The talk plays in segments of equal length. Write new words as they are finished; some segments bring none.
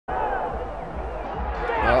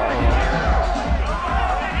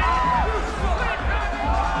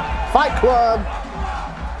Fight Club.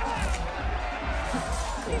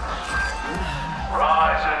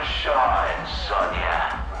 Rise and shine, Sonya.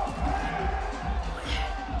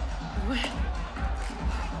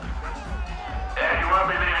 Yeah, you won't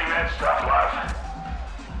be needing that stuff, love.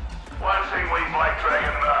 One thing we Black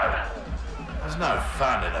Dragon know. There's no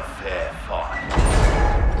fun in a fair fight.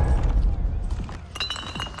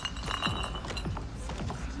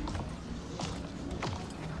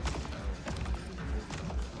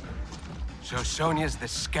 So Sonya's the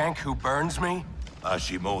skank who burns me?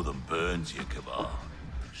 She more than burns you, Cabal.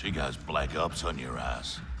 She goes black ops on your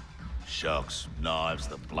ass. Shocks, knives,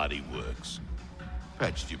 the bloody works.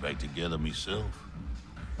 Patched you back together myself.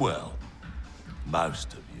 Well,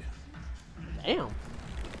 most of you. Damn.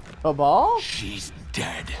 Cabal? She's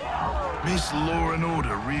dead. Miss Law and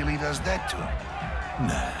Order really does that to him?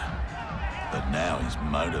 Nah. But now he's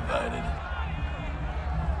motivated.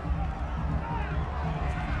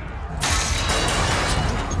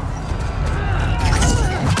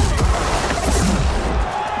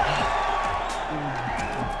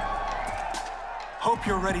 Hope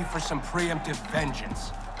you're ready for some preemptive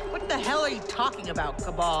vengeance. What the hell are you talking about,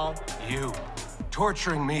 Cabal? You,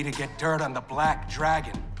 torturing me to get dirt on the Black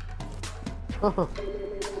Dragon.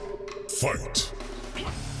 Fight.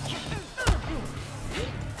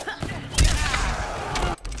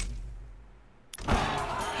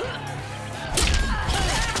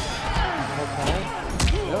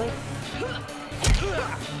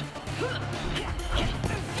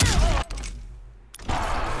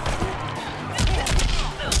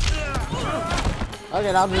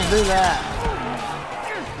 Okay, I'll just do that.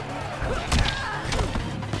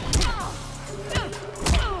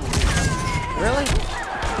 Really?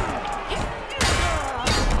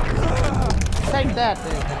 Take that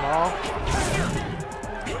thing, Cabal.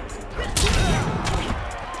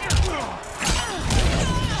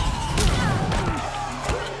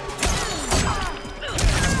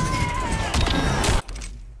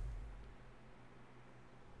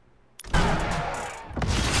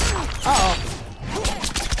 Uh-oh.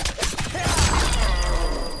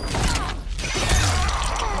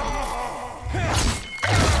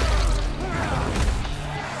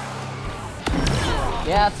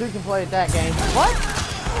 Yeah, two can play at that game. What?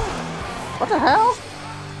 What the hell?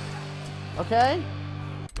 Okay.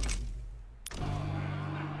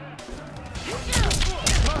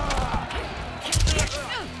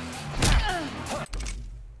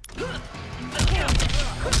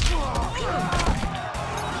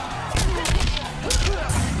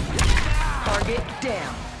 Target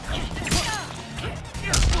down.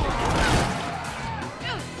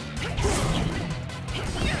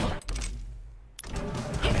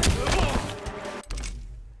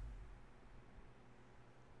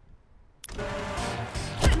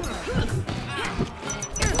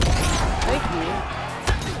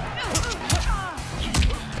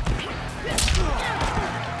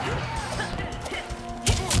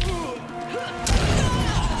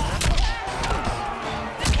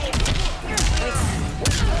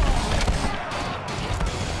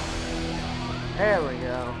 There we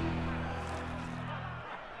go.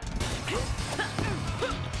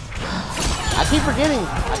 I keep forgetting.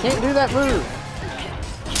 I can't do that move.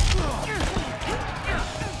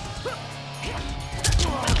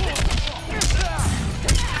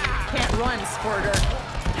 Can't run, Squirter.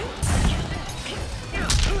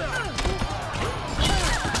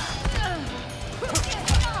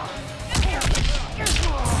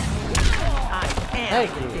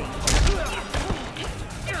 Thank you.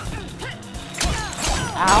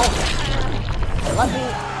 Ow. Let me.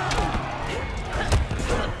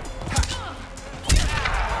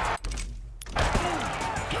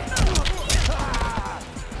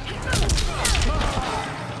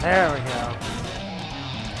 There we go.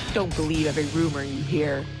 Don't believe every rumor you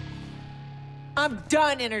hear. I'm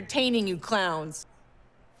done entertaining you clowns.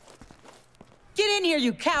 Get in here,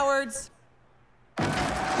 you cowards!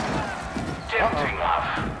 Tempting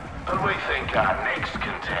enough, but we think our next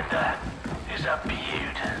contender is a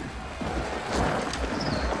beaut.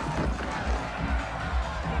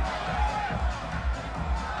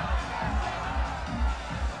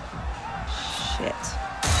 Shit.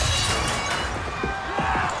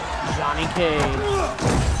 Johnny Cage.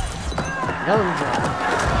 Another Johnny.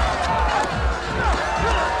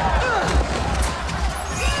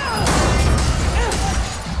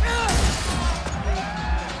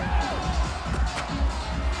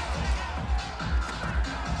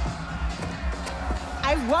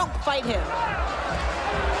 I won't fight him.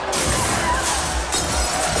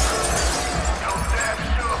 You'll damn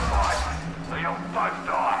sure fight, or you'll both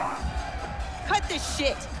die. Cut this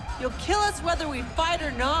shit. You'll kill us whether we fight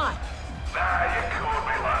or not. Nah, you called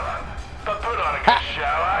me, Lila. But put on a good show,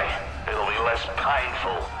 eh? It'll be less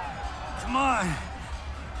painful. Come on.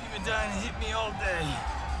 You've been dying to hit me all day.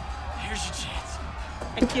 Here's your chance.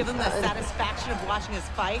 And give them the satisfaction of watching us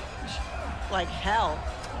fight? Like hell.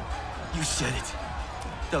 You said it.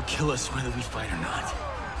 They'll kill us whether we fight or not.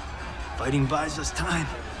 Fighting buys us time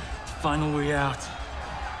to find a way out.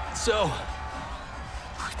 So,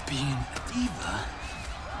 quit being a diva.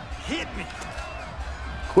 Hit me.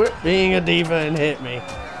 Quit being a diva and hit me.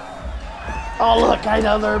 Oh look,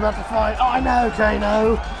 Kano, they're about to fight. Oh, I know,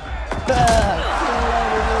 Kano.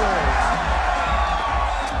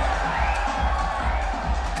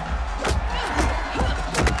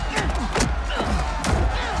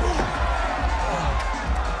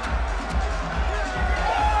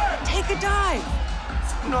 Take a dive.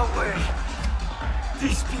 No way.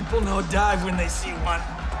 These people know dive when they see one.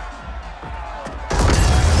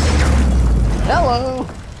 Hello.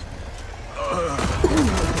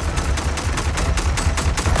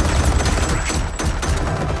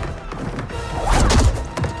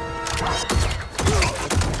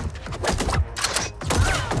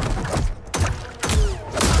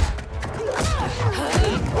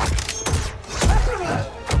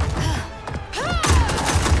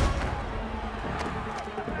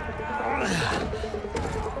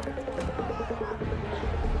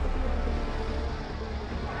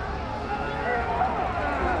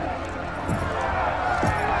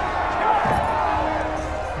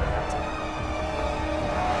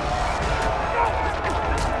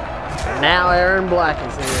 Now Aaron Black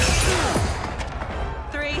is here.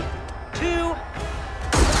 3, 2.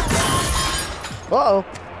 Uh-oh.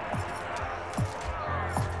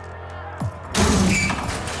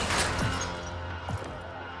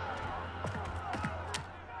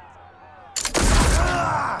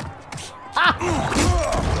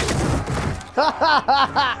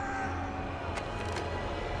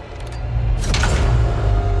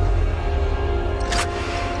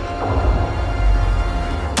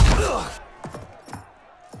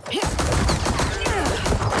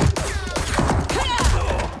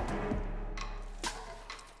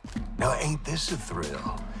 Now ain't this a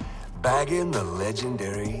thrill? Bagging the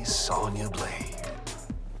legendary Sonya Blade.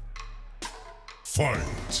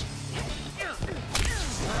 Fight!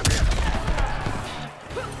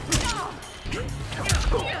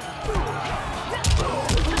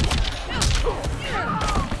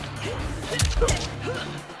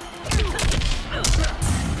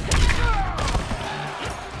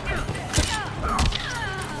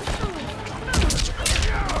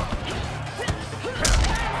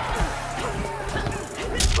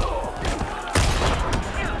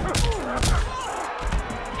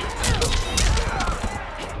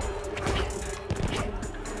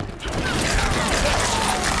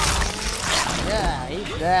 Yeah,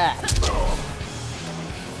 eat that.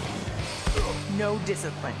 No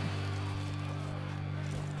discipline.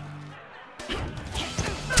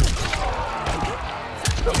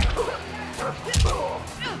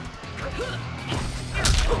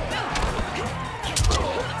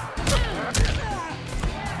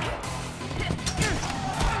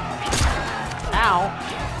 Ow.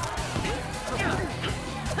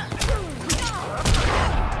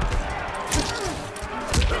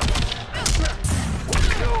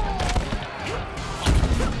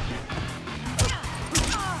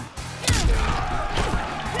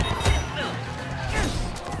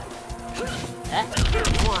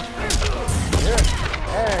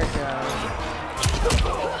 There it goes.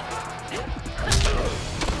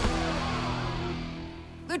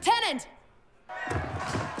 Lieutenant!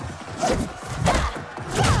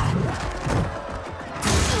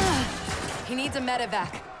 He needs a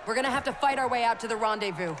medevac. We're gonna have to fight our way out to the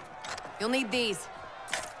rendezvous. You'll need these.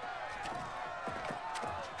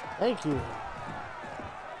 Thank you.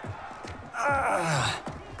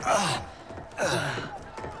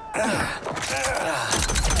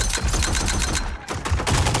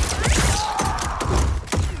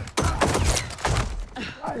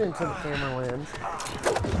 Right into the camera lens.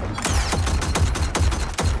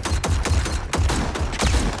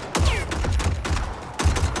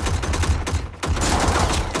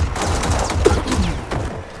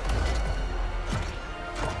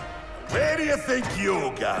 Where do you think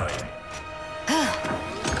you're going?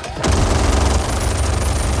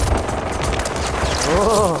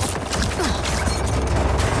 Oh.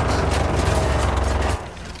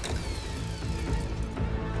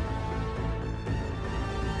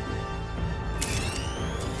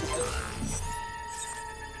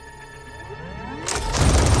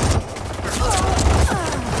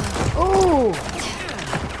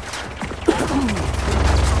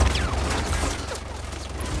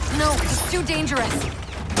 too dangerous.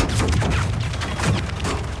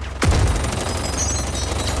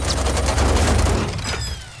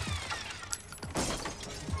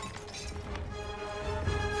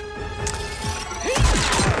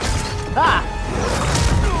 Ah!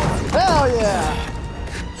 Hell yeah!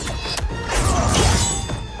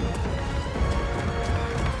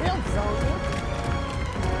 Killed Sonya.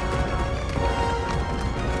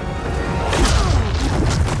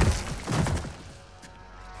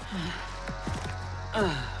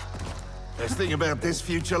 Best thing about this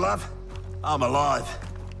future, love? I'm alive,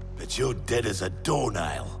 but you're dead as a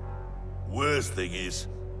doornail. Worst thing is,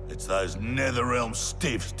 it's those Netherrealm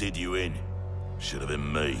stiffs did you in. Should have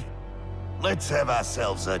been me. Let's have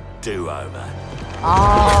ourselves a do-over.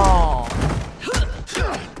 Oh!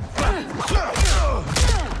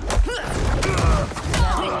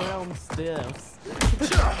 Netherrealm stiffs.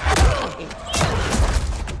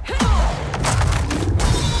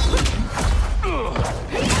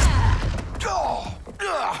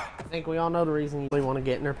 I think we all know the reason they want to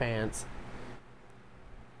get in their pants.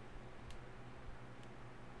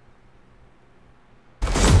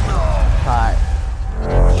 Alright.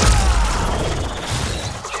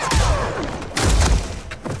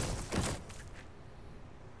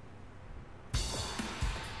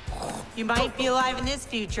 You might be alive in this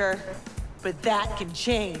future, but that can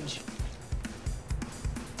change.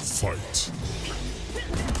 Fight.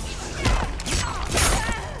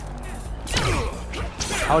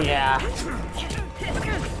 Oh yeah.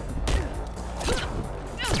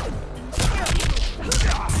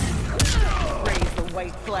 Raise the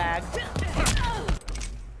white flag.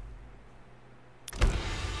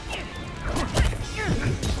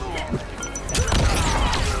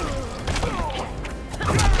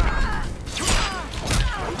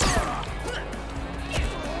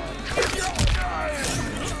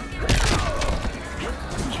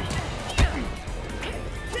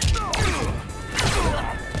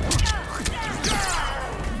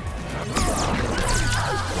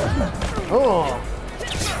 Oh.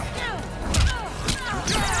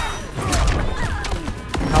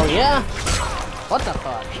 Oh yeah? What the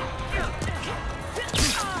fuck?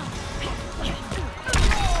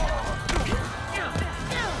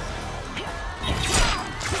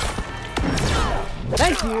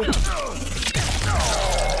 Thank you.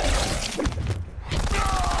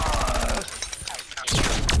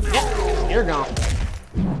 Yep, you're gone.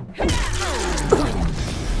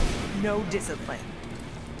 No discipline.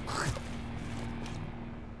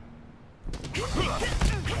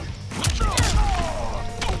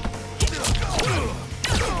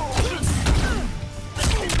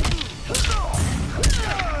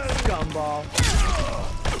 Scumball.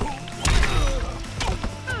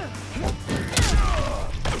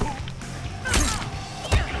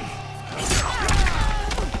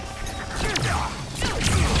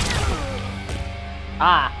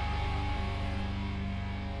 Ah.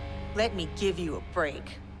 Let me give you a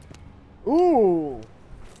break. Ooh.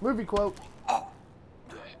 Movie quote.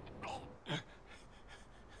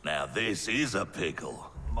 Now this is a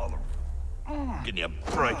pickle. Mother... Can you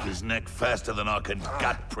break his neck faster than I can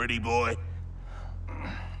gut, pretty boy?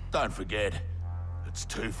 Don't forget, it's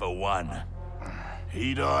 2 for 1.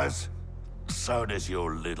 He dies, so does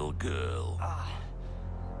your little girl.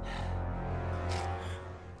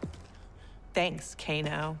 Thanks,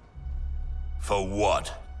 Kano, For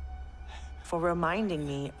what? for reminding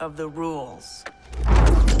me of the rules.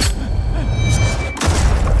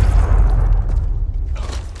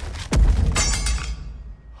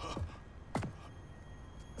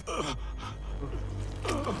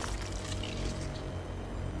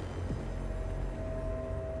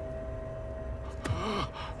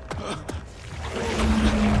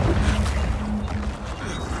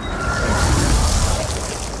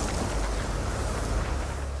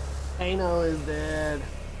 Kano is dead.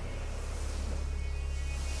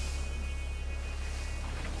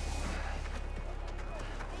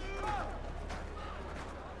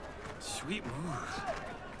 Sweet move.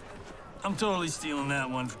 I'm totally stealing that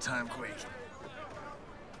one for Timequake.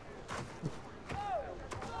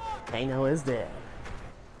 Kano is dead.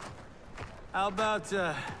 How about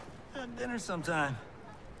dinner sometime?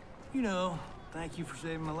 You know, thank you for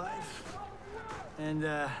saving my life. And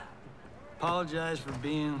apologize for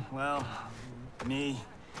being, well, me.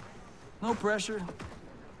 No pressure,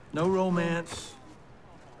 no romance.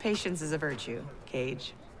 Patience is a virtue,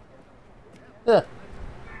 Cage. Ugh.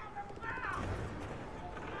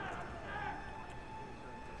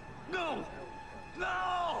 No!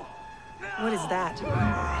 No! What is that?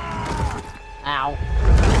 Ow.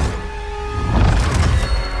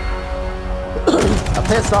 A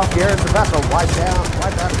pissed off Garrett's about to wipe out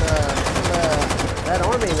the that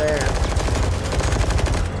army there.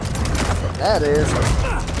 That's what that is.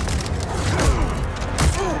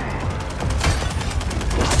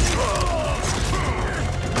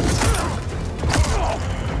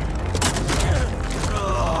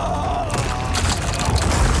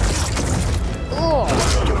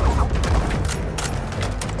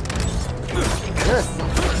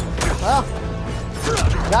 Well,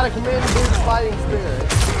 gotta commend the dude's fighting spirit.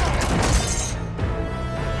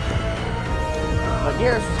 But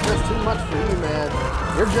Garrus is just too much for you, man.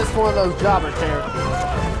 You're just one of those jobber characters.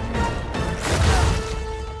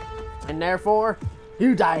 And therefore,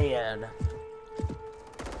 you died.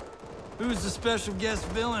 Who's the special guest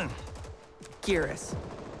villain? Garrus,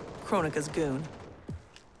 Kronika's goon.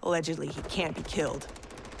 Allegedly, he can't be killed.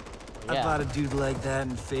 I fought a dude like that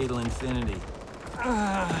in Fatal Infinity.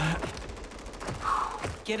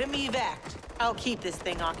 Get him evac'd. I'll keep this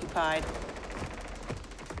thing occupied.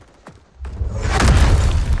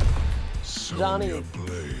 Sonya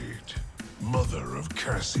Blade, mother of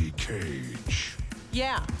Cassie Cage.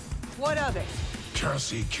 Yeah, what of it?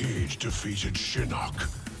 Cassie Cage defeated Shinnok,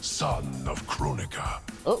 son of Kronika.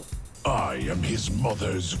 Oh. I am his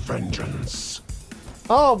mother's vengeance.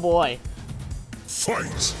 Oh boy.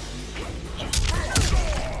 Fight!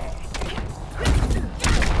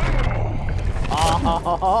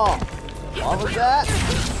 Oh, what was that?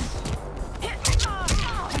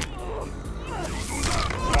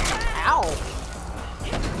 Ow!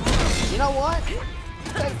 You know what?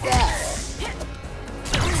 Take that.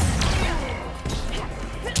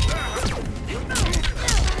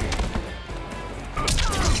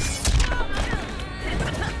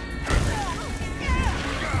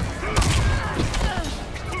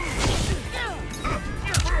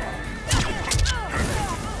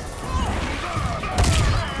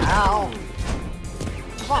 Ow!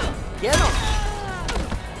 Come on, get him!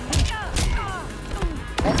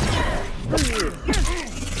 Screw you!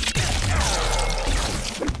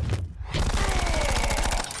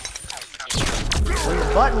 When the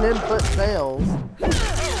button input fails,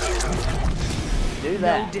 do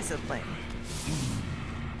that. No discipline.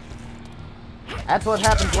 That's what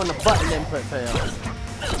happens when the button input fails.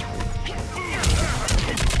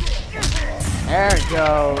 There it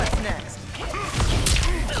goes. What's next?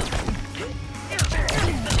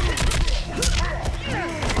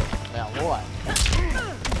 Now what?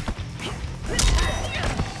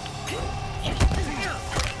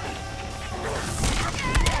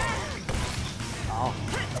 Oh.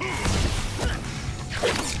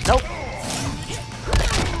 Nope.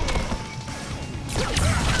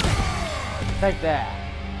 Take that.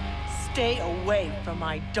 Stay away from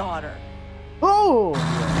my daughter. Oh!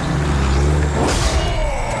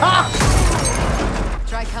 Ah!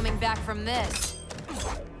 Try coming back from this.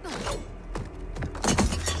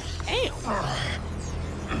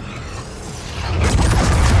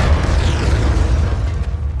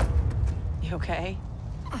 You okay?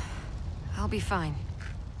 I'll be fine.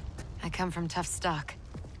 I come from tough stock.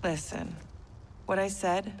 Listen, what I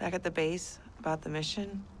said back at the base about the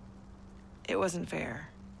mission, it wasn't fair.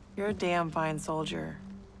 You're a damn fine soldier.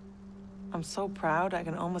 I'm so proud I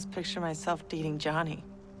can almost picture myself dating Johnny.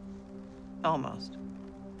 Almost.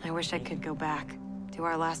 I wish I could go back. Do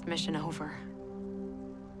our last mission over.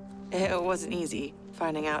 It wasn't easy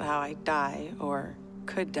finding out how I'd die, or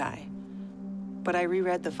could die. But I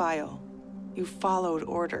reread the file. You followed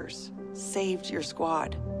orders, saved your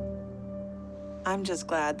squad. I'm just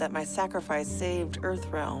glad that my sacrifice saved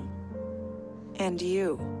Earthrealm. And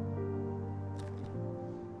you.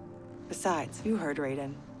 Besides, you heard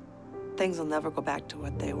Raiden. Things will never go back to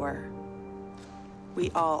what they were. We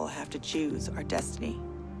all have to choose our destiny.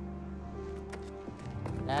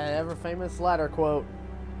 That ever famous ladder quote,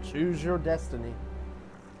 choose your destiny.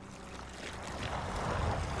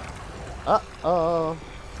 Uh-oh.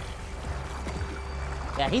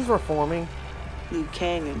 Yeah, he's reforming. Liu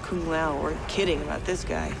Kang and Kung Lao weren't kidding about this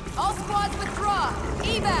guy. All squads withdraw!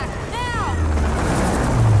 Evac, now!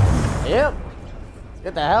 Yep. Let's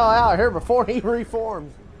get the hell out of here before he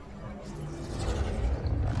reforms.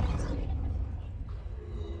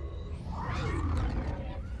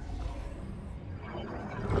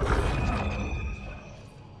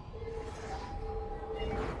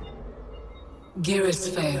 Garrus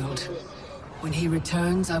failed. When he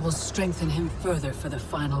returns, I will strengthen him further for the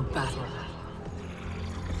final battle.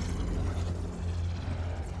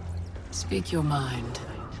 Speak your mind.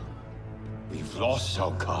 We've lost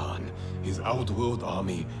Shao Kahn, his outworld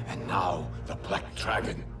army, and now the Black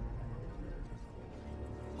Dragon.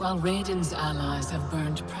 While Raiden's allies have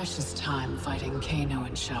burned precious time fighting Kano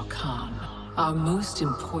and Shao Kahn, Our most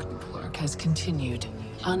important work has continued,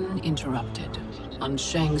 uninterrupted, on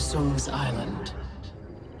Shang Tsung's island.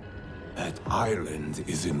 That island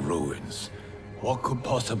is in ruins. What could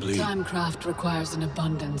possibly... Timecraft requires an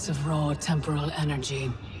abundance of raw temporal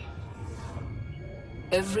energy.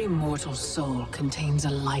 Every mortal soul contains a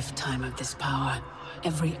lifetime of this power.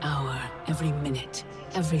 Every hour, every minute,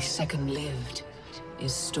 every second lived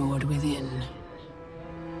is stored within.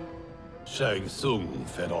 Shang Tsung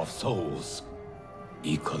fed off souls.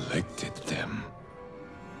 He collected them.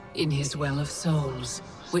 In his well of souls,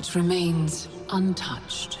 which remains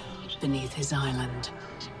untouched beneath his island.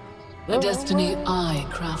 A destiny I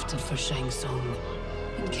crafted for Shang Tsung,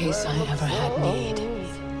 in case I ever had need.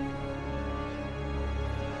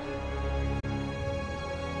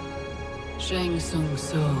 Shang Tsung's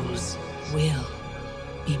souls will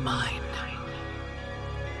be mine.